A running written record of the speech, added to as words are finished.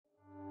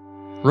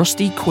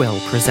Rusty Quill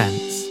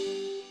presents.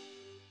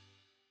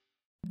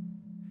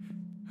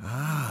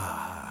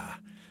 Ah,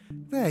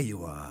 there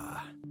you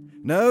are.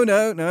 No,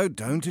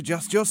 don't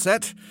adjust your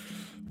set.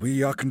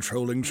 We are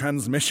controlling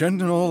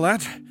transmission and all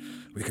that.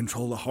 We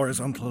control the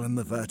horizontal and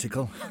the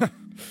vertical.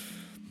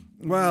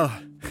 Well,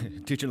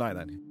 did you like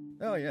that?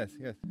 Oh, yes,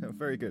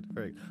 very good.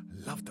 I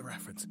love the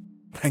reference.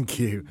 Thank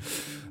you.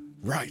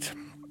 Right.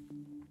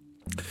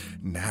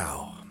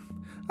 Now,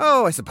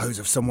 I suppose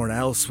if someone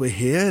else were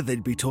here,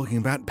 they'd be talking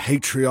about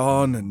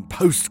Patreon and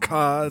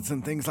postcards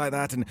and things like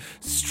that and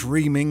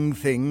streaming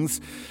things.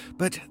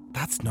 But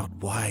that's not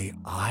why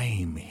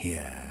I'm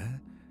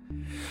here.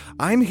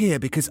 I'm here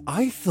because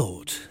I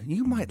thought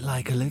you might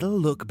like a little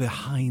look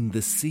behind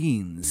the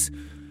scenes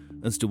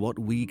as to what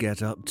we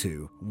get up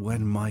to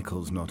when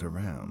Michael's not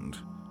around.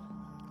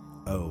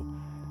 Oh,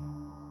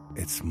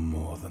 it's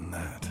more than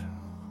that.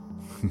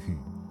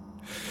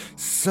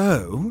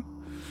 So,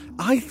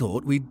 I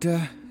thought we'd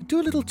do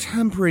a little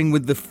tampering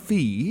with the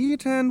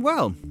feed, and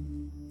well,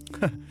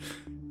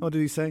 what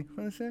did he say?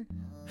 What did I say?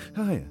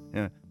 Oh,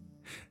 yeah.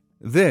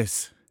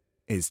 This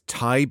is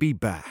Ty Be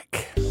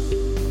Back.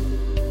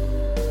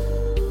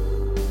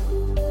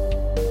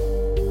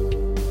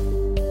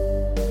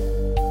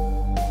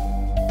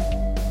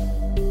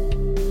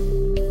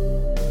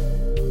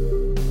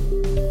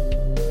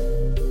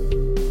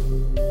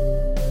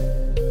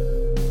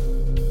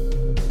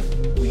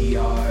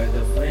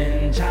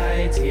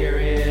 Here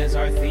is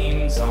our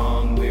theme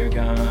song. We're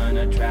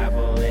gonna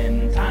travel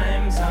in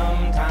time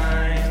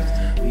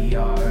sometimes. We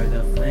are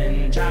the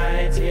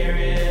Flinchites. Here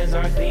is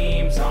our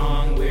theme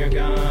song. We're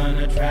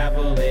gonna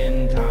travel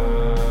in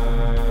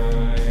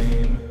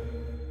time.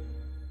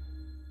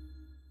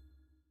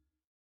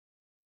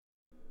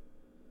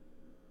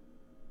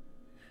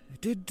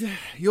 Did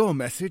your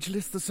message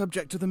list the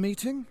subject of the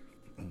meeting?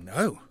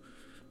 No.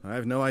 I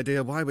have no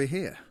idea why we're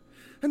here.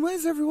 And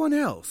where's everyone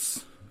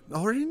else?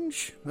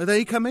 Orange? Are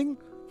they coming?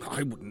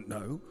 I wouldn't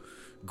know.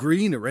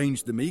 Green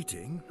arranged the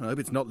meeting. I hope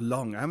it's not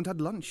long. I haven't had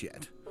lunch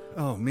yet.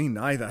 Oh, me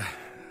neither.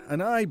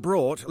 And I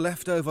brought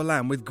leftover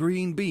lamb with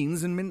green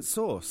beans and mint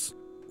sauce.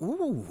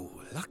 Ooh,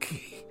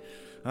 lucky.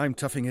 I'm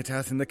toughing it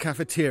out in the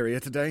cafeteria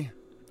today.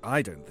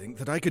 I don't think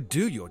that I could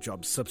do your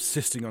job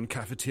subsisting on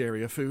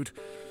cafeteria food.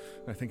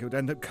 I think it would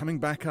end up coming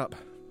back up.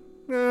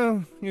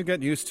 Oh, you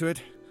get used to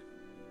it.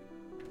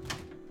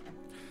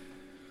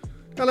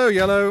 Hello,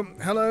 Yellow.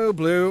 Hello,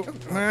 Blue.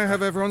 May I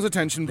have everyone's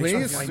attention,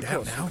 please?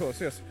 Of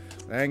course, yes.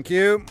 Thank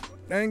you.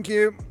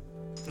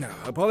 Now,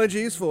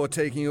 apologies for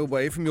taking you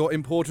away from your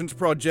important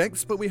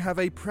projects, but we have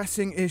a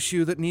pressing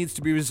issue that needs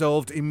to be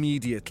resolved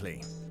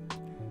immediately.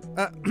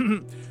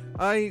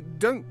 I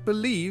don't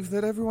believe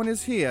that everyone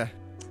is here.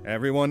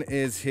 Everyone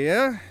is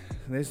here.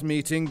 This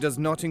meeting does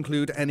not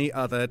include any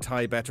other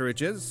Ty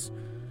Betterages.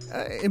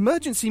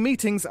 Emergency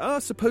meetings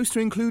are supposed to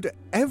include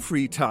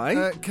every Ty.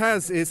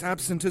 Kaz is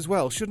absent as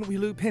well. Shouldn't we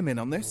loop him in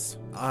on this?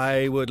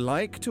 I would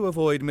like to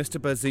avoid Mr.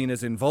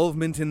 Bazina's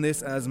involvement in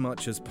this as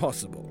much as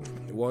possible.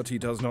 What he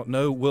does not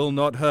know will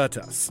not hurt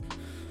us.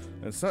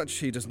 As such,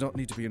 he does not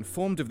need to be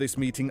informed of this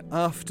meeting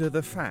after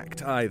the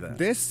fact either.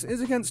 This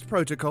is against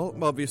protocol,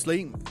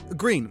 obviously.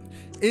 Green,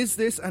 is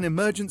this an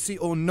emergency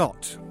or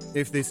not?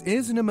 If this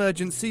is an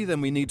emergency,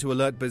 then we need to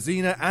alert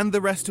Bazina and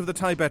the rest of the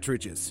Ty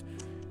Betterages.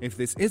 If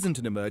this isn't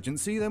an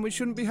emergency, then we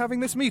shouldn't be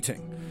having this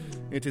meeting.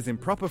 It is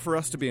improper for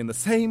us to be in the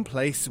same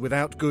place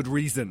without good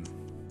reason.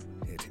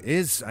 It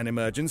is an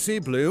emergency,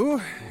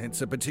 Blue.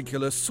 It's a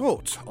particular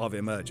sort of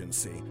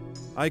emergency.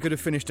 I could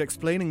have finished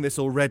explaining this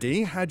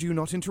already had you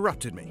not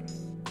interrupted me.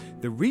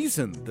 The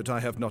reason that I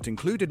have not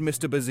included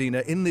Mr.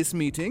 Bazina in this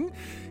meeting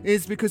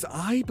is because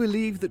I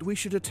believe that we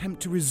should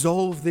attempt to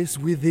resolve this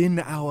within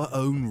our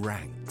own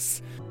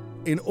ranks.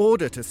 In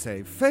order to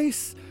save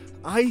face,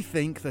 I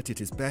think that it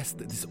is best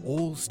that this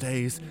all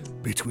stays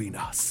between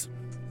us.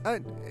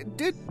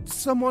 Did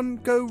someone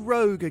go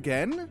rogue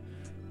again?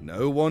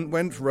 No one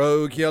went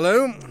rogue,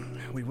 Yellow.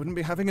 We wouldn't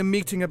be having a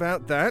meeting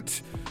about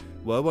that.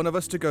 Were one of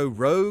us to go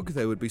rogue,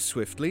 they would be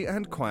swiftly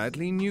and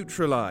quietly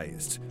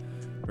neutralized.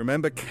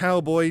 Remember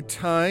Cowboy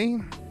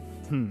Ty?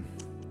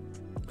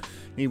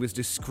 He was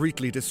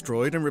discreetly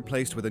destroyed and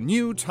replaced with a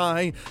new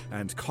Ty,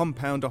 and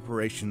compound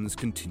operations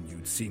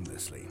continued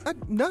seamlessly.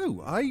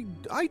 No, I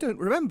don't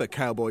remember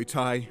Cowboy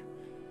Ty.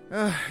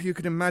 You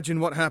can imagine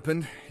what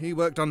happened. He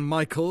worked on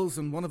Michaels,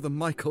 and one of the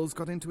Michaels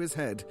got into his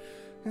head.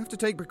 You have to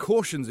take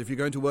precautions if you're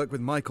going to work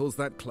with Michaels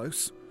that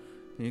close.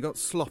 He got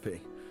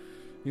sloppy.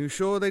 You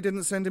sure they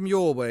didn't send him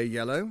your way,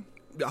 Yellow?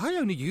 I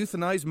only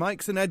euthanized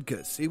Mike's and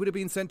Edgar's. He would have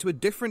been sent to a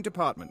different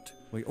department.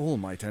 We all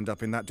might end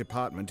up in that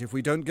department if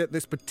we don't get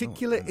this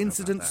particular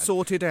incident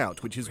sorted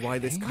out, which is why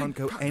this can't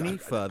go any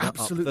further up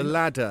the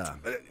ladder.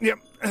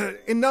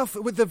 Enough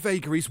with the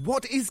vagaries.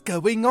 What is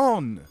going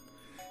on?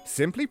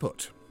 Simply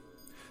put,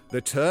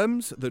 the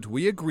terms that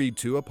we agreed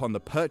to upon the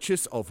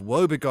purchase of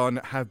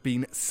Woebegone have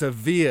been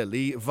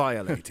severely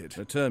violated.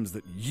 The terms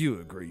that you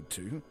agreed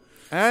to.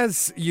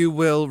 As you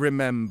will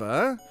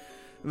remember,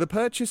 The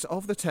purchase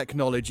of the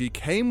technology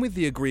came with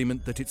the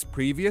agreement that its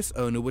previous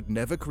owner would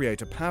never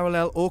create a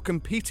parallel or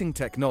competing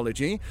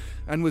technology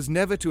and was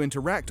never to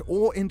interact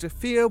or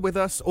interfere with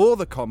us or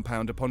the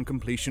compound upon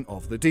completion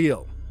of the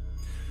deal.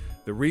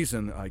 The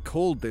reason I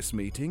called this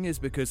meeting is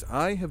because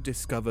I have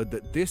discovered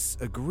that this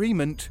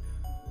agreement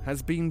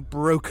has been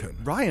broken.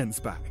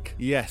 Ryan's back.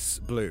 Yes,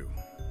 Blue.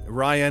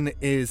 Ryan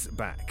is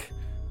back,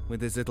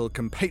 with his little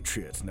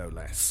compatriot, no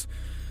less.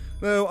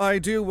 Though I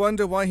do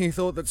wonder why he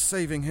thought that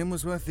saving him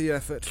was worth the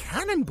effort.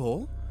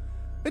 Cannonball?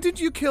 Did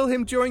you kill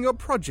him during your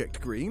project,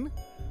 Green?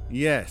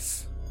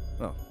 Yes.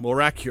 Well, more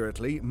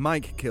accurately,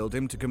 Mike killed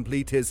him to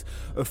complete his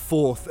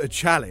fourth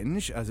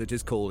challenge, as it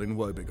is called in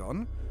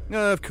Woebegone.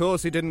 Of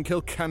course he didn't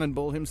kill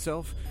Cannonball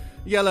himself.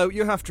 Yellow,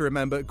 you have to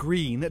remember,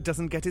 Green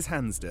doesn't get his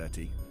hands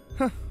dirty.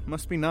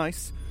 Must be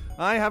nice.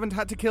 I haven't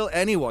had to kill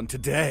anyone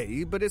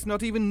today, but it's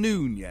not even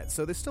noon yet,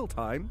 so there's still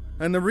time.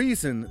 And the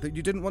reason that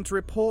you didn't want to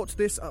report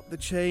this up the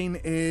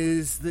chain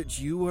is that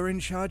you were in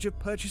charge of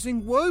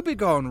purchasing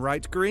Woebegone,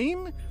 right,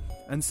 Green?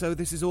 And so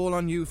this is all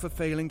on you for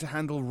failing to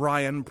handle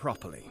Ryan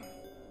properly.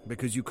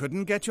 Because you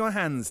couldn't get your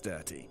hands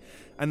dirty.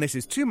 And this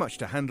is too much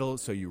to handle,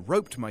 so you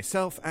roped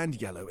myself and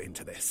Yellow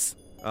into this.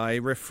 I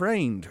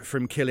refrained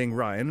from killing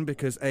Ryan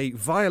because a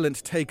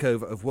violent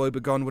takeover of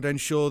Woebegone would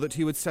ensure that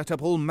he would set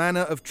up all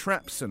manner of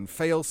traps and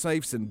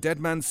fail-safes and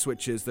deadman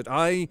switches that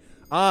I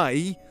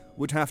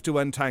would have to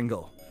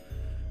untangle.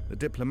 The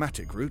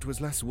diplomatic route was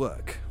less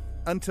work.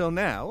 Until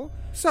now.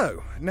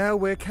 So, now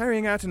we're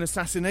carrying out an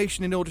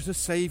assassination in order to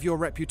save your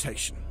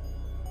reputation.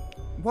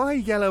 Why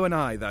Yellow and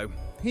I, though?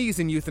 He's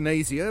in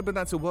euthanasia, but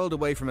that's a world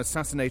away from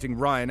assassinating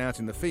Ryan out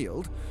in the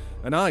field.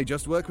 And I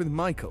just work with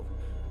Michael.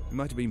 You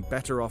might have been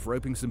better off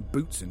roping some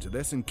boots into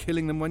this and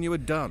killing them when you were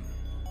done.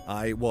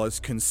 I was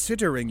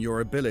considering your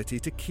ability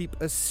to keep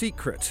a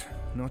secret,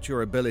 not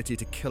your ability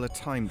to kill a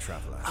time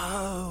traveler.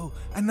 Oh,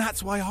 and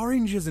that's why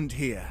Orange isn't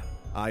here.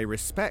 I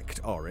respect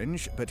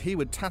Orange, but he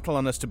would tattle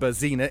on us to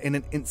Berzina in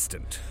an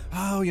instant.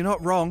 Oh, you're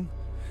not wrong.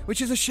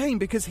 Which is a shame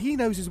because he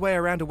knows his way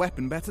around a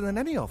weapon better than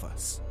any of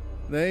us.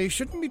 They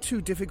shouldn't be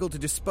too difficult to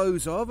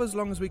dispose of as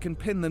long as we can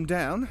pin them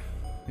down.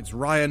 It's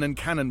Ryan and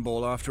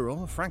Cannonball after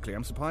all. Frankly,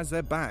 I'm surprised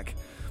they're back.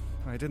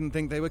 I didn't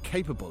think they were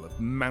capable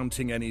of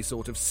mounting any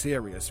sort of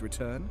serious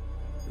return.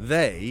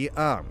 They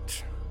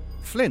aren't.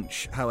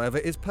 Flinch, however,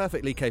 is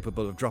perfectly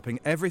capable of dropping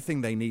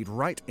everything they need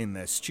right in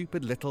their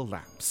stupid little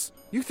laps.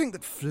 You think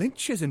that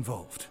Flinch is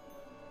involved?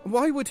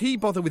 Why would he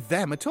bother with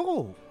them at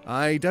all?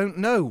 I don't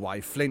know why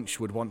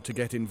Flinch would want to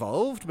get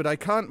involved, but I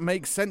can't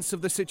make sense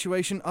of the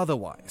situation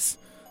otherwise.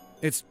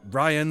 It's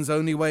Ryan's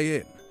only way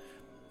in.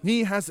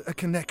 He has a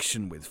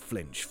connection with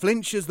Flinch.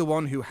 Flinch is the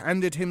one who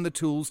handed him the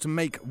tools to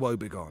make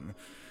Woebegone.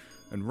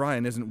 And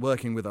Ryan isn't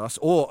working with us,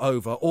 or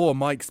over, or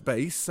Mike's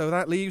base, so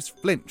that leaves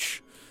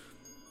Flinch.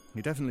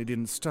 He definitely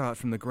didn't start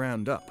from the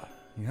ground up.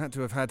 He had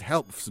to have had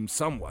help from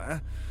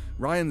somewhere.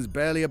 Ryan's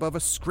barely above a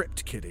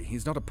script kiddie.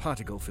 He's not a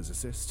particle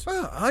physicist.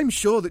 Well, I'm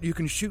sure that you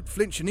can shoot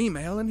Flinch an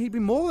email and he'd be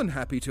more than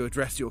happy to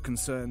address your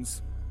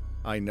concerns.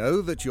 I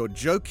know that you're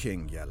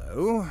joking,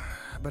 Yellow,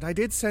 but I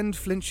did send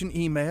Flinch an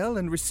email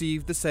and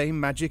received the same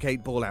magic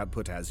 8-ball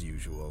output as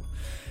usual.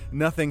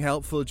 Nothing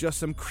helpful, just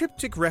some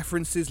cryptic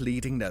references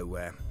leading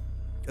nowhere.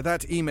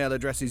 That email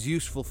address is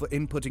useful for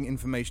inputting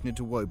information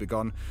into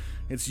Woebegone.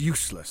 It's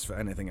useless for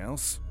anything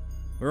else.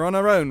 We're on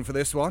our own for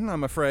this one,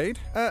 I'm afraid.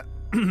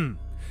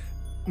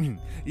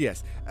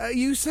 Yes,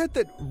 you said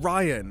that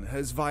Ryan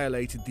has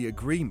violated the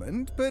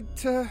agreement,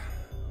 but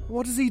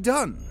what has he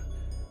done?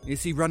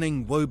 Is he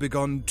running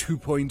Woebegone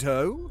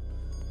 2.0?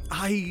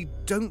 I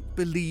don't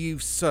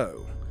believe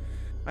so.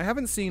 I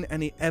haven't seen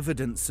any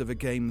evidence of a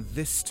game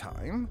this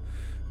time.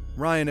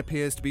 Ryan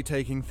appears to be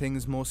taking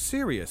things more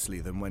seriously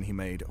than when he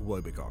made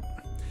Woebegone.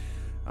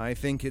 I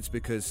think it's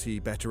because he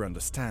better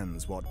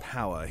understands what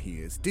power he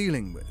is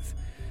dealing with.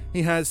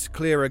 He has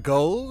clearer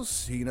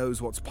goals, he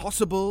knows what's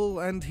possible,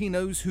 and he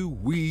knows who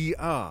we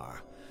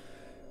are.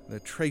 The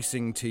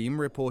tracing team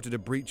reported a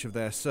breach of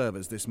their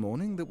servers this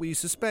morning that we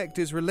suspect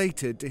is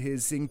related to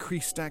his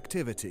increased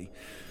activity.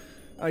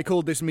 I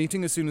called this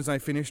meeting as soon as I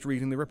finished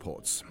reading the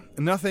reports.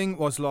 Nothing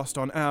was lost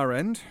on our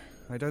end.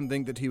 I don't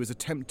think that he was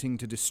attempting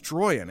to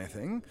destroy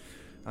anything.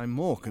 I'm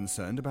more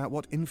concerned about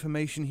what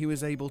information he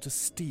was able to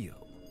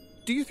steal.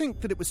 Do you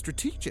think that it was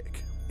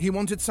strategic? He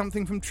wanted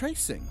something from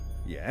tracing?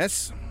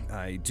 Yes,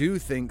 I do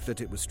think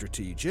that it was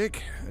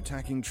strategic.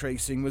 Attacking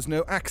tracing was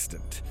no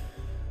accident.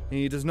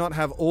 He does not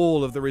have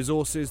all of the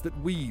resources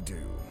that we do.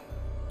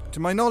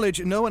 To my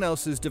knowledge, no one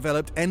else has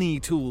developed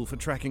any tool for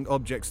tracking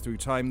objects through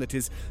time that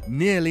is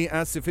nearly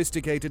as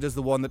sophisticated as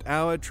the one that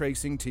our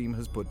tracing team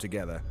has put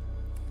together.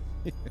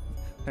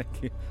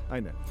 Thank you, I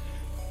know.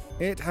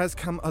 It has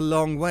come a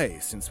long way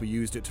since we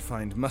used it to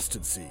find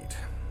Mustard Seed.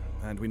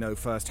 And we know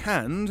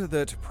firsthand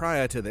that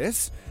prior to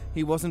this,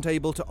 he wasn't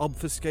able to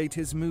obfuscate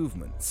his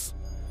movements.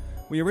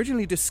 We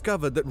originally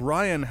discovered that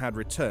Ryan had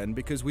returned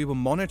because we were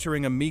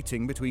monitoring a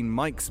meeting between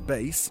Mike's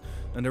base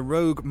and a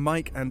rogue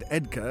Mike and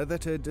Edgar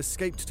that had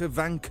escaped to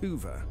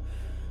Vancouver.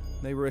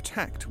 They were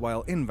attacked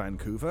while in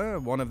Vancouver,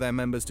 one of their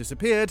members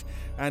disappeared,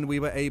 and we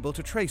were able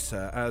to trace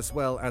her, as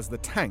well as the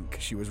tank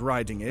she was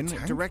riding in,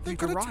 directly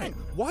to Ryan.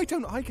 Why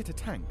don't I get a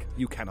tank?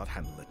 You cannot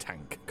handle a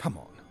tank. Come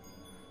on.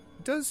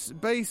 Does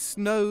Base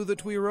know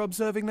that we were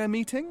observing their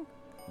meeting?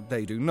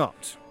 They do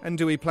not. And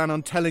do we plan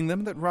on telling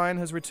them that Ryan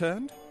has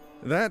returned?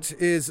 That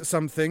is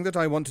something that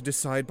I want to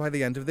decide by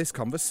the end of this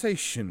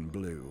conversation,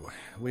 Blue.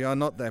 We are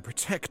not their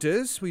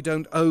protectors, we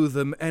don't owe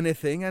them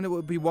anything, and it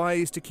would be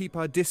wise to keep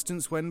our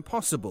distance when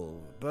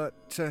possible.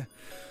 But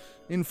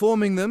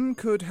informing them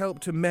could help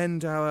to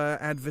mend our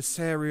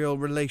adversarial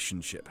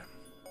relationship.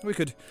 We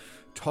could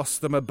toss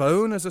them a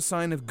bone as a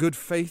sign of good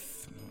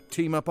faith,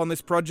 team up on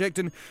this project,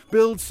 and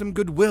build some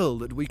goodwill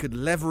that we could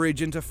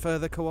leverage into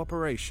further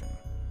cooperation.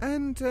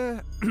 And,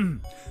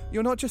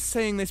 you're not just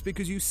saying this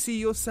because you see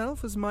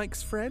yourself as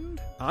Mike's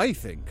friend? I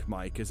think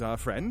Mike is our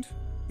friend,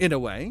 in a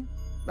way.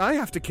 I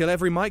have to kill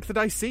every Mike that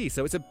I see,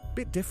 so it's a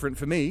bit different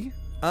for me.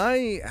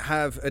 I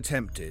have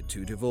attempted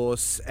to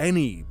divorce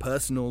any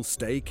personal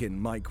stake in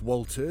Mike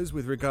Walters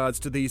with regards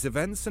to these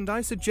events, and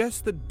I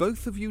suggest that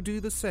both of you do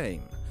the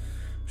same.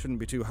 Shouldn't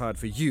be too hard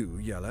for you,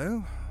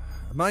 Yellow.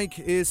 Mike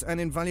is an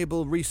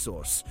invaluable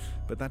resource,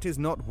 but that is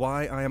not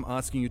why I am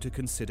asking you to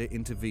consider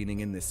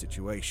intervening in this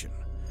situation.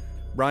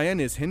 Ryan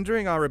is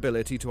hindering our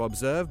ability to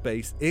observe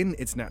Base in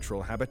its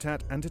natural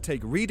habitat and to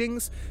take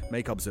readings,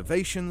 make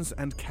observations,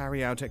 and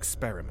carry out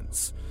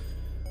experiments.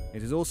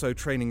 It is also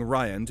training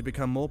Ryan to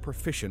become more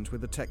proficient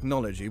with the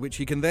technology, which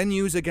he can then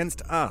use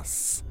against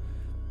us.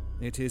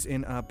 It is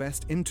in our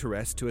best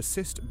interest to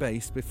assist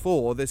Base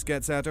before this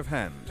gets out of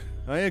hand.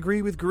 I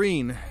agree with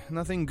Green.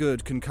 Nothing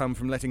good can come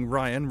from letting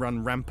Ryan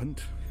run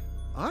rampant.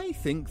 I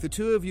think the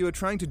two of you are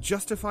trying to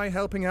justify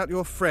helping out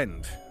your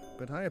friend,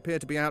 but I appear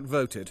to be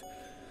outvoted.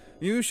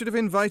 You should have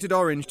invited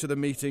Orange to the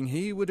meeting.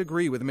 He would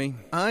agree with me.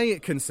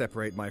 I can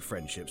separate my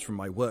friendships from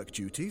my work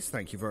duties,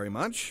 thank you very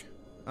much.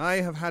 I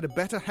have had a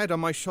better head on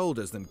my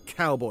shoulders than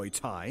Cowboy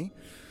Ty.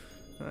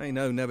 I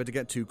know never to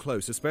get too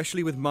close,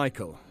 especially with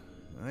Michael.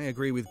 I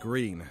agree with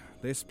Green.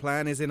 This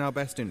plan is in our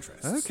best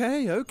interests.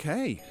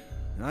 Okay.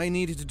 I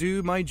needed to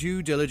do my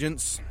due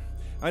diligence.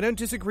 I don't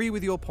disagree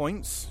with your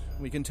points.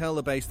 We can tell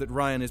the Base that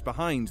Ryan is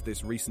behind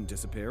this recent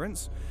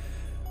disappearance.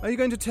 Are you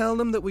going to tell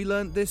them that we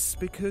learnt this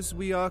because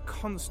we are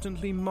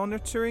constantly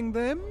monitoring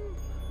them?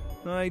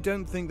 I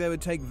don't think they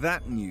would take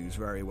that news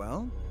very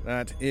well.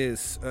 That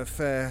is a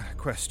fair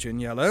question,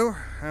 Yellow.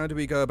 How do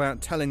we go about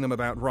telling them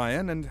about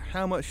Ryan, and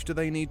how much do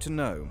they need to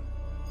know?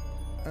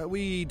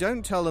 We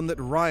don't tell them that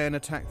Ryan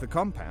attacked the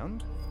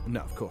compound.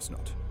 No, of course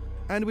not.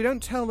 And we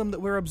don't tell them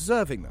that we're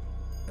observing them.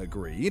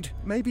 Agreed.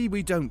 Maybe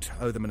we don't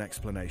owe them an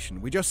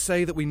explanation. We just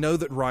say that we know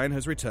that Ryan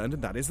has returned,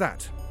 and that is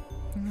that.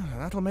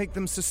 That'll make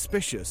them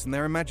suspicious, and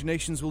their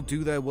imaginations will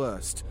do their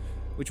worst,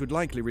 which would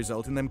likely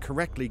result in them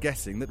correctly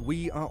guessing that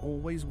we are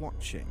always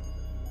watching.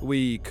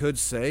 We could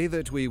say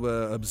that we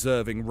were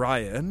observing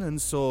Ryan and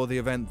saw the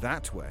event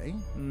that way.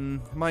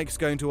 Mike's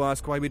going to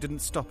ask why we didn't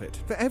stop it.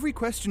 For every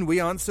question we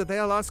answer,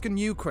 they'll ask a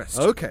new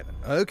question.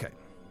 Okay.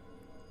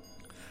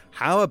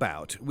 How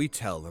about we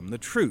tell them the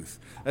truth?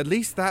 At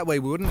least that way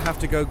we wouldn't have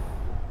to go...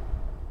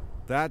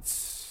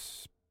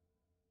 That's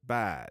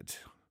bad.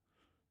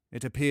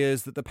 It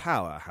appears that the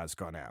power has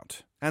gone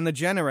out, and the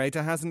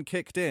generator hasn't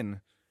kicked in.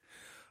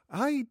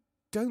 I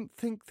don't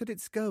think that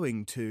it's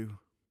going to.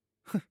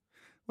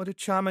 What a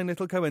charming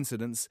little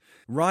coincidence.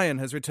 Ryan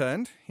has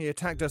returned, he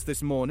attacked us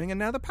this morning, and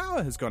now the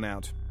power has gone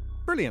out.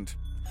 Brilliant.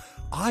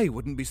 I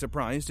wouldn't be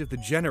surprised if the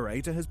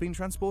generator has been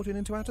transported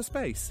into outer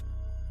space.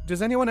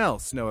 Does anyone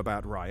else know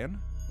about Ryan?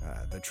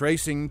 The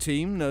tracing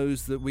team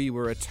knows that we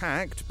were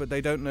attacked, but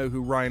they don't know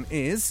who Ryan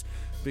is,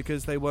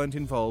 because they weren't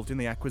involved in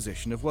the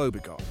acquisition of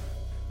Wobegon.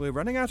 We're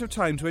running out of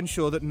time to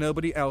ensure that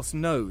nobody else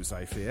knows,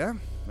 I fear.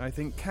 I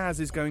think Kaz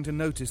is going to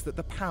notice that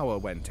the power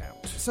went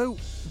out. So,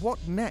 what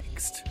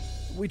next?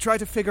 We try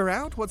to figure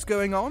out what's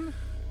going on?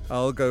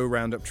 I'll go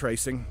round up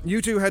tracing.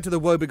 You two head to the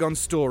Wobegon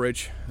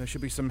storage. There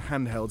should be some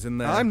handhelds in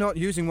there. I'm not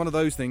using one of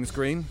those things,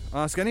 Green.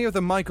 Ask any of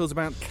the Michaels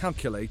about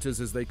calculators,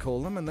 as they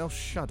call them, and they'll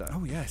shudder.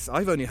 Oh yes,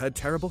 I've only heard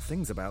terrible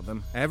things about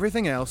them.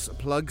 Everything else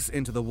plugs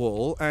into the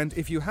wall, and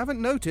if you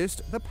haven't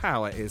noticed, the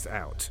power is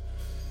out.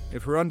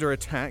 If we're under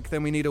attack,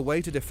 then we need a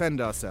way to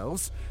defend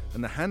ourselves,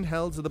 and the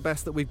handhelds are the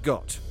best that we've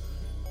got.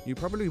 You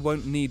probably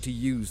won't need to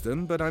use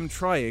them, but I'm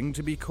trying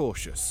to be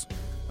cautious.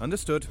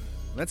 Understood.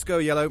 Let's go,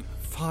 Yellow.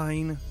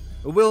 Fine.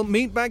 We'll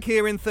meet back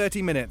here in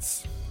 30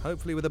 minutes.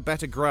 Hopefully with a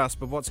better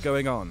grasp of what's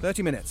going on.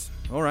 30 minutes.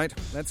 All right,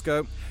 let's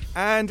go.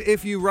 And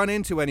if you run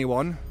into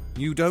anyone,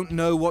 you don't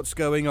know what's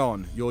going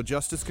on. You're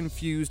just as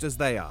confused as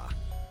they are.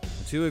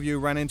 The two of you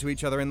ran into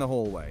each other in the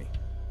hallway.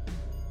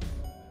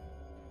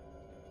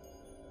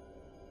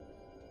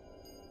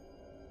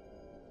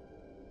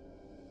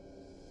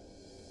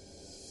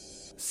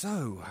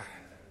 So,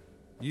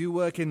 you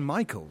work in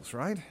Michael's,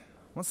 right?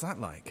 What's that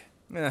like?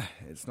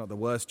 It's not the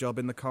worst job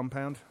in the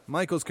compound.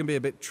 Michael's can be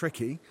a bit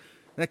tricky.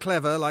 They're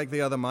clever like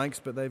the other Mikes,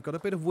 but they've got a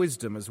bit of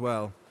wisdom as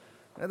well.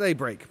 They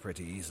break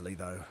pretty easily,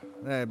 though.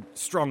 They're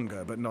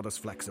stronger, but not as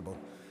flexible.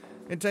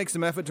 It takes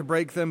some effort to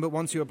break them, but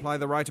once you apply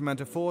the right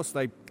amount of force,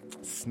 they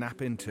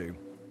snap in two.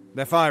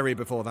 They're fiery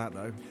before that,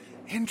 though.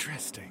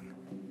 Interesting.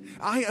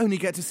 I only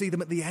get to see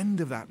them at the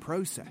end of that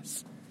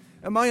process.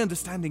 And my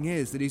understanding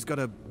is that he's got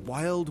a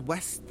Wild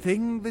West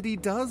thing that he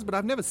does, but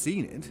I've never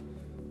seen it.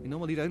 They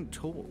normally don't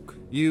talk.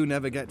 You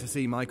never get to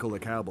see Michael the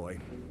cowboy.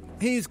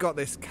 He's got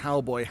this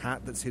cowboy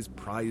hat that's his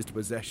prized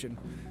possession.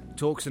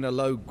 Talks in a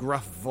low,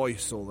 gruff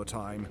voice all the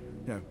time.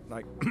 You know,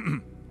 like,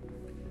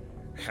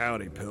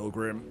 Howdy,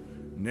 Pilgrim.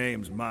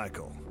 Name's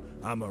Michael.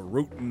 I'm a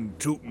rootin',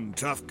 tootin'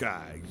 tough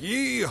guy.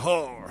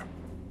 Yee-haw!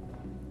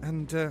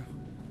 And,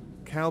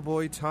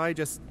 Cowboy Ty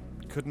just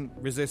couldn't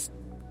resist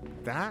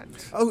that?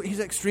 Oh, he's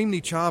extremely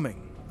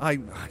charming. I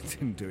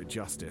didn't do it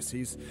justice.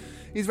 He's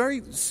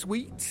very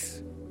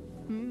sweet.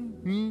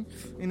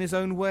 In his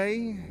own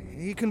way.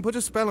 He can put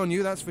a spell on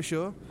you, that's for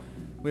sure.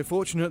 We're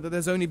fortunate that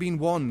there's only been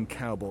one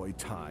Cowboy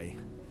Ty.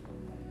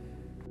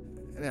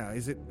 Now,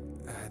 is it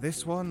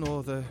this one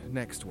or the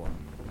next one?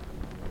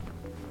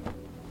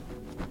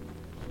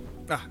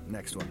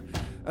 Next one.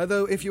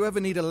 Though, if you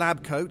ever need a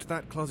lab coat,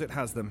 that closet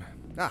has them.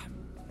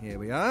 Here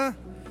we are.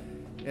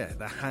 Yeah,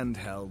 the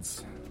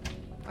handhelds.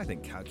 I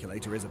think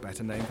calculator is a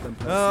better name for them.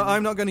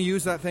 I'm not going to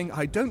use that thing.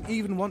 I don't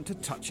even want to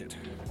touch it.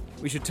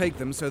 We should take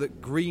them so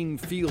that Green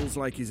feels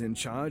like he's in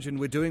charge and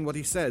we're doing what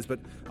he says, but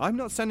I'm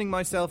not sending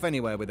myself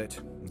anywhere with it.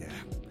 Yeah.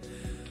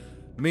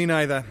 Me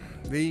neither.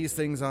 These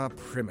things are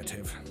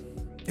primitive.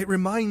 It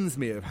reminds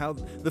me of how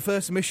the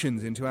first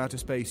missions into outer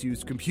space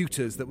used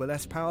computers that were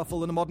less powerful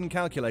than a modern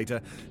calculator.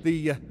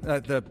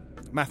 The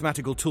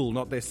mathematical tool,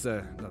 not this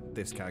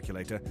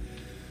calculator.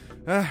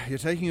 You're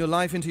taking your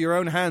life into your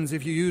own hands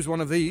if you use one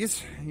of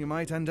these. You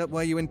might end up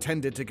where you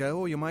intended to go,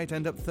 or you might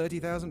end up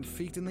 30,000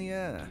 feet in the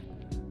air.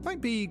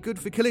 Might be good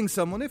for killing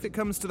someone if it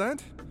comes to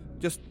that.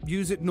 Just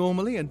use it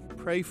normally and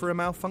pray for a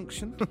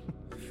malfunction.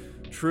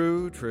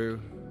 True. Do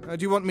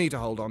you want me to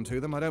hold on to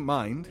them? I don't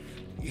mind.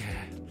 Yeah,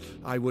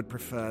 I would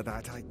prefer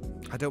that.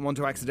 I don't want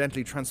to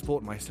accidentally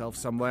transport myself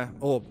somewhere,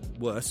 or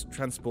worse,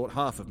 transport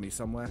half of me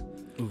somewhere.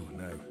 Ooh,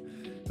 no.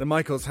 The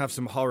Michaels have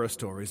some horror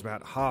stories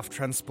about half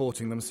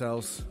transporting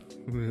themselves.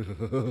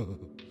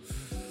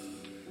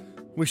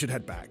 We should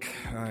head back.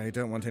 I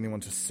don't want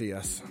anyone to see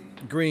us.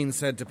 Green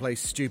said to play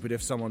stupid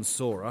if someone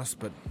saw us,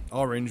 but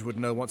Orange would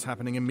know what's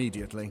happening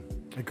immediately.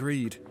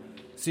 Agreed.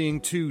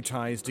 Seeing two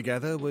ties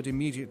together would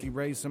immediately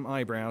raise some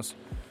eyebrows.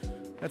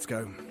 Let's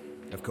go.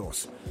 Of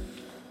course.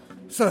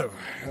 So,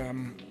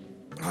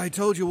 I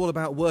told you all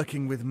about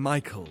working with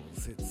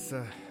Michaels. It's,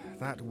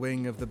 that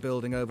wing of the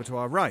building over to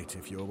our right,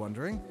 if you were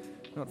wondering.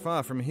 Not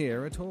far from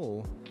here at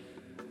all.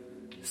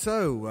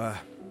 So,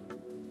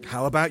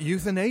 how about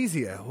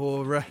euthanasia?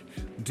 Or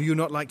do you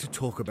not like to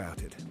talk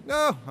about it?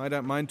 No, I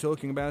don't mind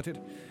talking about it.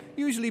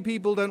 Usually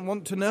people don't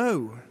want to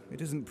know.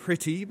 It isn't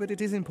pretty, but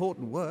it is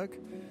important work.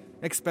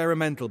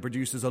 Experimental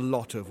produces a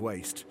lot of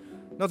waste.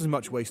 Not as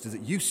much waste as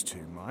it used to,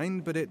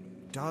 mind, but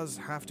it does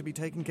have to be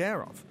taken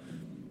care of.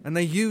 And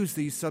they use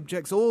these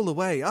subjects all the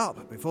way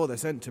up before they're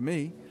sent to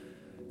me.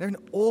 They're in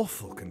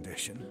awful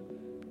condition.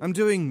 I'm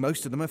doing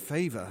most of them a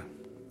favour.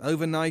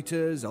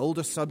 Overnighters,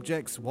 older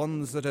subjects,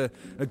 ones that are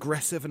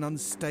aggressive and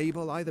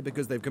unstable, either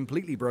because they've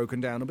completely broken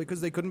down or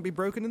because they couldn't be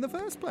broken in the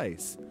first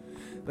place.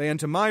 They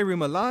enter my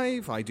room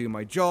alive, I do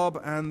my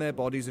job, and their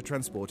bodies are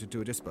transported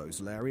to a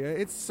disposal area.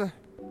 It's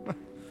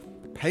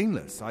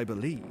painless, I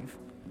believe.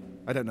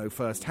 I don't know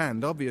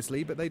firsthand,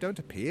 obviously, but they don't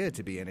appear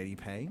to be in any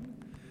pain,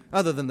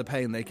 other than the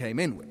pain they came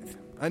in with.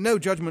 No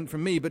judgment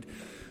from me, but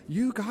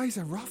you guys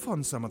are rough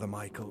on some of the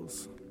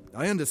Michaels.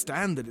 I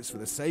understand that it's for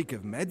the sake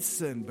of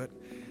medicine, but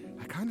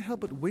I can't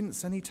help but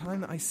wince any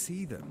time that I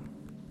see them.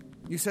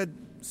 You said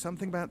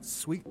something about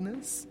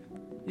sweetness?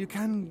 You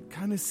can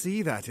kind of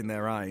see that in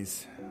their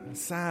eyes.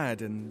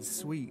 Sad and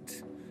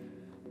sweet.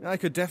 I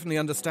could definitely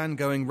understand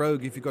going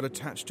rogue if you got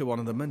attached to one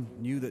of them and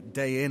knew that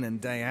day in and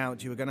day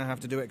out you were going to have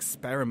to do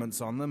experiments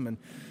on them and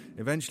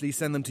eventually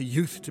send them to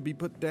youth to be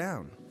put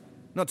down.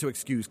 Not to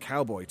excuse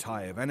Cowboy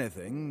Ty of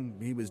anything,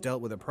 he was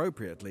dealt with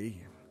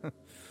appropriately.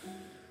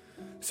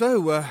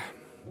 So,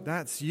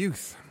 that's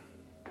youth.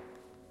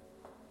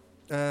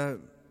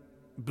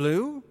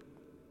 Blue?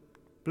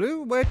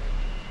 Blue? Where?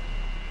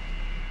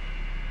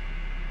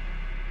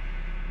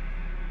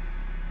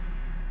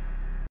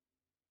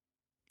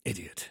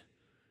 Idiot.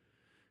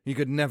 He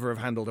could never have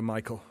handled a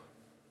Michael.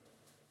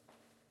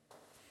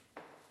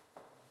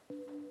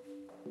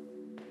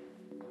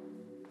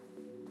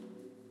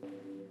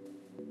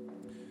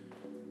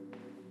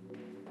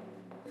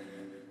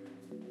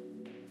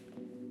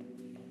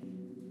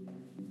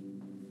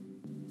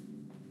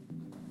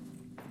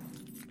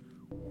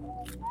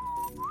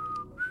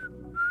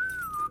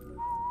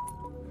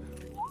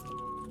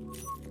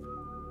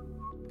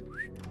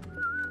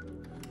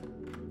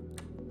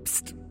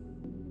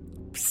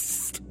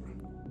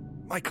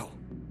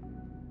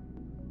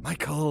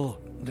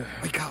 Michael,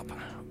 wake up.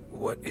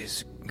 What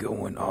is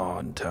going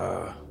on,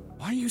 Ty?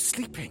 Why are you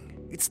sleeping?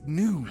 It's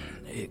noon.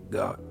 It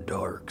got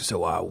dark,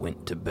 so I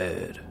went to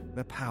bed.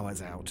 The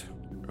power's out.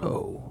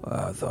 Oh,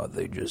 I thought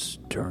they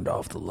just turned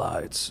off the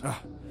lights.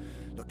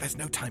 Look, there's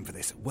no time for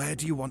this. Where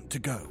do you want to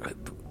go?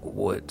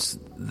 What's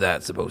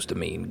that supposed to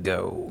mean,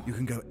 go? You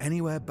can go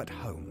anywhere but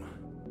home.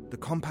 The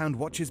compound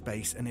watches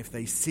base, and if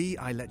they see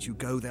I let you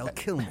go, they'll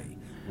kill me.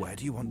 Where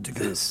do you want to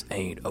go? This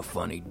ain't a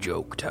funny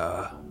joke,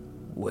 Ty.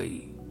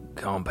 Wait,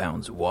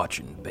 compound's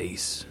watching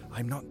base.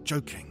 I'm not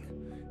joking.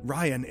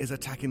 Ryan is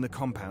attacking the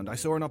compound. I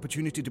saw an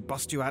opportunity to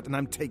bust you out, and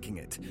I'm taking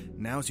it.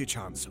 Now's your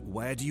chance.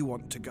 Where do you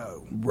want to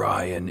go?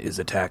 Ryan is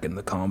attacking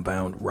the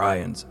compound.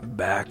 Ryan's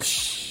back.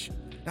 Shh.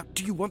 Now,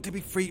 do you want to be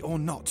free or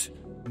not?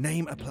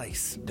 Name a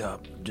place.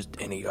 Just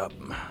any up.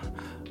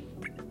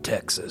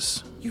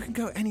 Texas. You can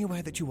go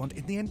anywhere that you want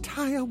in the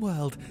entire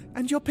world,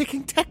 and you're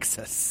picking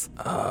Texas.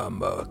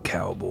 I'm a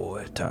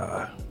cowboy,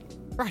 Ty.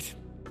 Right.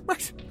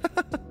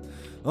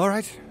 All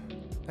right.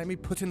 Let me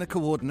put in the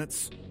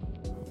coordinates.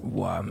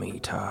 Why me,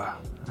 Ty?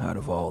 Out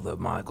of all the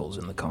Michaels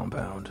in the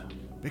compound.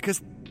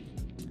 Because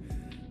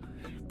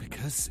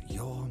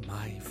you're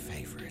my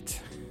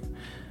favorite.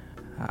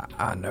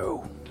 I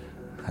know.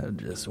 I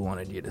just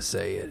wanted you to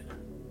say it.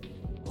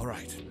 All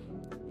right.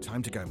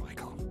 Time to go,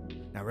 Michael.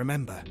 Now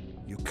remember,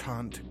 you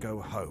can't go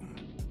home.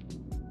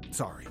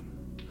 Sorry.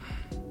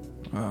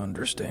 I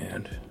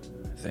understand.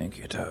 Thank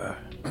you, Ty.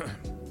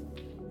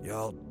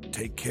 Y'all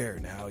take care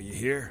now, you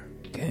hear?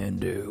 Can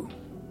do.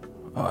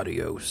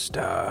 Adios,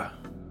 Ty.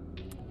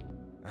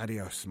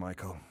 Adios,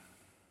 Michael.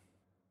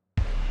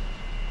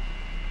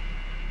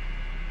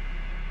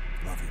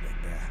 Love you,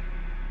 Big Bear.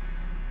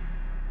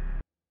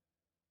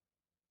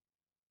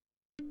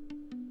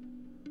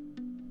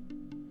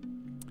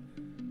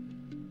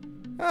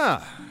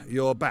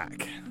 You're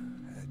back.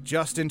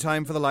 Just in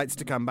time for the lights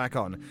to come back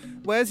on.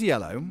 Where's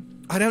Yellow?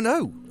 I don't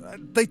know.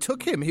 They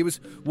took him. He was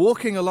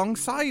walking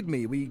alongside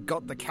me. We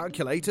got the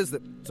calculators, the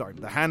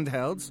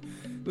handhelds.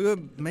 We were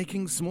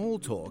making small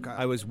talk.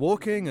 I was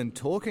walking and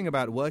talking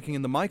about working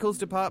in the Michaels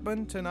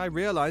department, and I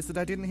realized that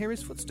I didn't hear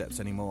his footsteps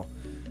anymore.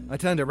 I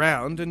turned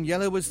around, and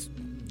Yellow was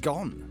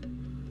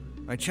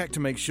gone. I checked to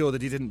make sure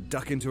that he didn't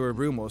duck into a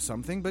room or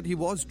something, but he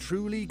was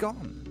truly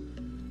gone.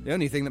 The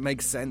only thing that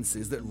makes sense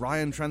is that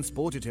Ryan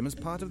transported him as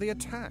part of the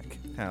attack.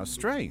 How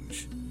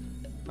strange.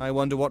 I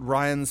wonder what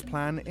Ryan's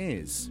plan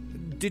is.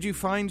 Did you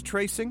find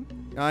tracing?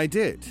 I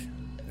did.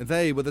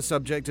 They were the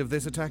subject of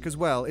this attack as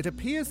well. It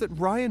appears that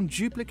Ryan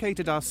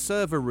duplicated our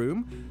server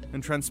room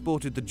and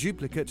transported the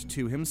duplicate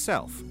to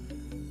himself,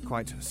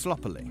 quite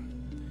sloppily.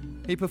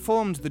 He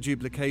performed the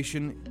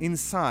duplication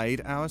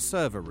inside our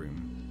server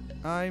room.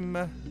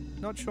 I'm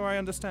not sure I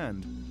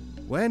understand.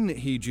 When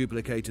he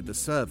duplicated the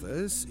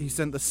servers, he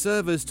sent the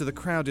servers to the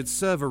crowded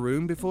server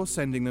room before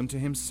sending them to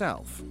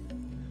himself,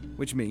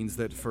 which means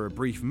that for a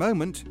brief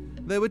moment,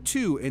 there were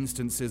 2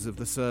 instances of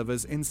the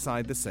servers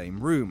inside the same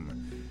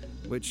room,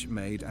 which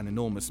made an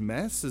enormous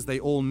mess as they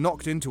all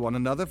knocked into one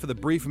another for the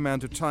brief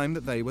amount of time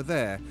that they were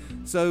there.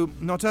 So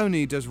not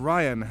only does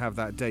Ryan have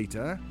that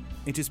data,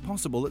 it is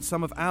possible that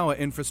some of our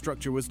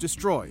infrastructure was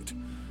destroyed.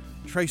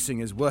 Tracing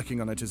is working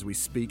on it as we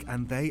speak,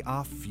 and they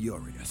are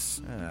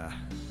furious.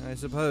 I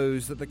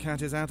suppose that the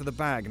cat is out of the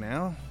bag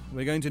now.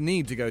 We're going to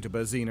need to go to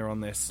Berzina on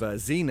this.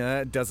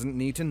 Berzina doesn't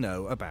need to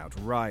know about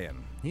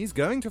Ryan. He's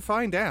going to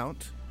find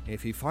out.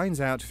 If he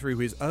finds out through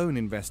his own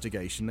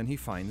investigation, then he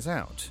finds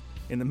out.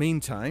 In the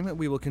meantime,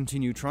 we will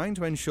continue trying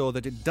to ensure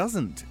that it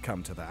doesn't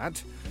come to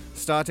that,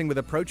 starting with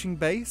approaching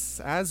base,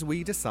 as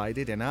we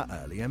decided in our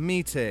earlier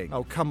meeting.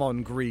 Oh, come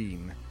on,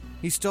 Green.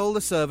 He stole the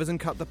servers and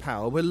cut the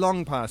power. We're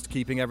long past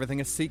keeping everything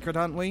a secret,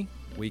 aren't we?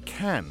 We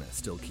can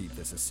still keep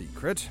this a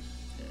secret.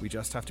 We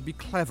just have to be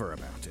clever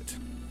about it.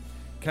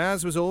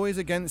 Kaz was always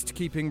against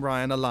keeping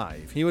Ryan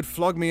alive. He would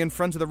flog me in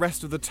front of the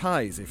rest of the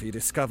ties if he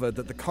discovered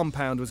that the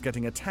compound was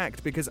getting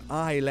attacked because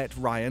I let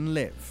Ryan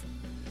live.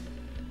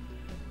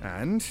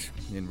 And,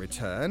 in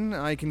return,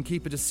 I can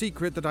keep it a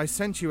secret that I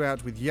sent you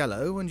out with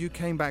Yellow and you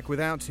came back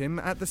without him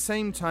at the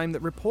same time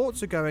that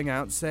reports are going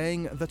out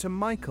saying that a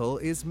Michael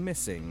is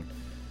missing.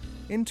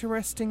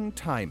 Interesting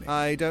timing.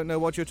 I don't know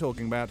what you're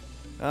talking about.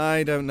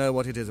 I don't know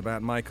what it is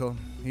about Michael.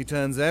 He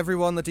turns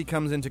everyone that he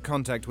comes into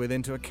contact with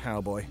into a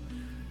cowboy.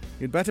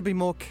 You'd better be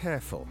more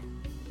careful.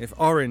 If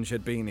Orange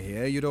had been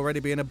here, you'd already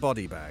be in a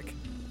body bag.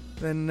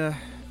 Then,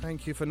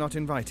 thank you for not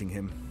inviting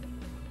him.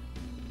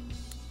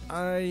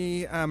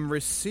 I am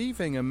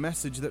receiving a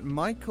message that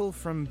Michael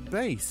from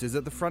base is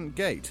at the front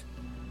gate.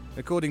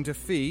 According to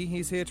Fee,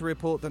 he's here to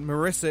report that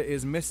Marissa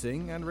is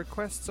missing and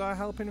requests our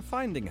help in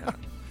finding her.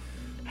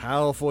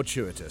 How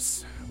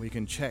fortuitous. We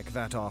can check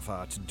that off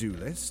our to-do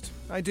list.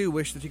 I do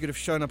wish that he could have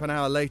shown up an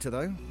hour later,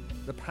 though.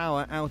 The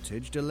power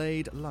outage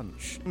delayed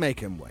lunch. Make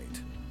him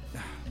wait.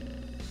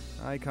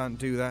 I can't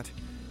do that.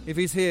 If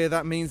he's here,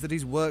 that means that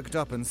he's worked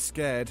up and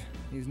scared.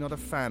 He's not a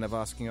fan of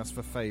asking us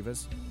for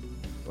favors.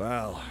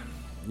 Well,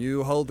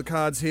 you hold the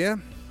cards here.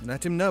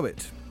 Let him know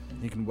it.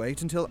 He can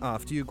wait until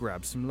after you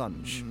grab some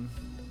lunch.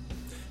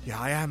 Yeah,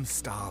 I am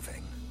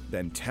starving.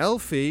 Then tell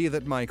Fee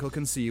that Michael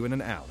can see you in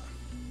an hour,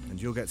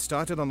 and you'll get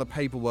started on the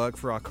paperwork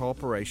for our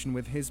cooperation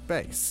with his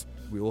base.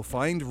 We will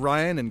find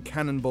Ryan and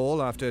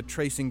Cannonball after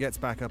tracing gets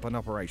back up and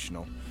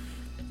operational.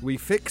 We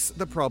fix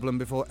the problem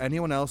before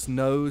anyone else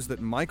knows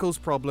that Michael's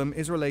problem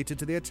is related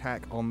to the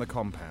attack on the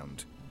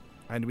compound.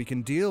 And we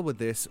can deal with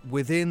this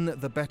within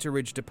the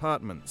Betteridge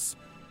departments,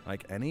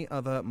 like any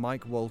other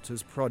Mike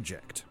Walters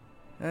project.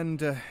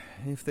 And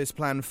if this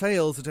plan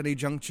fails at any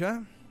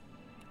juncture,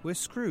 we're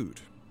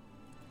screwed.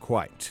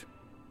 Quite.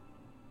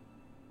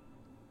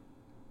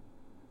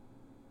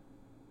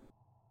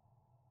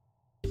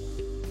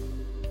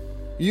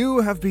 You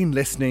have been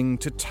listening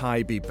to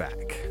Ty Be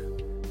Back.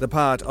 The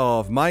part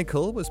of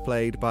Michael was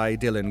played by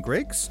Dylan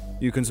Griggs.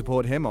 You can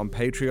support him on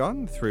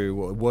Patreon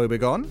through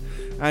Woebegone,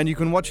 and you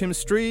can watch him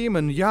stream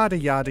and yada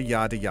yada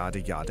yada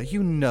yada yada.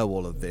 You know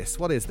all of this.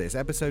 What is this?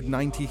 Episode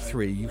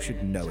 93. You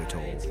should know it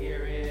all.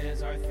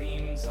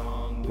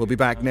 We'll be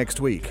back next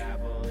week.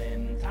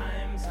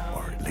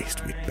 Or at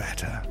least we'd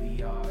better.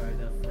 We are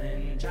the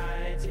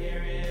Flinchites.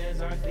 Here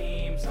is our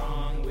theme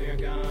song. We're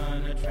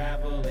gonna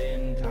travel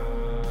in time.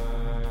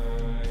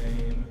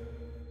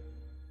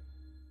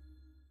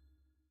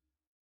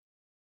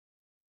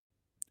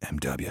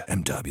 MW.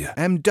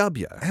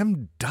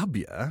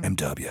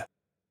 MW.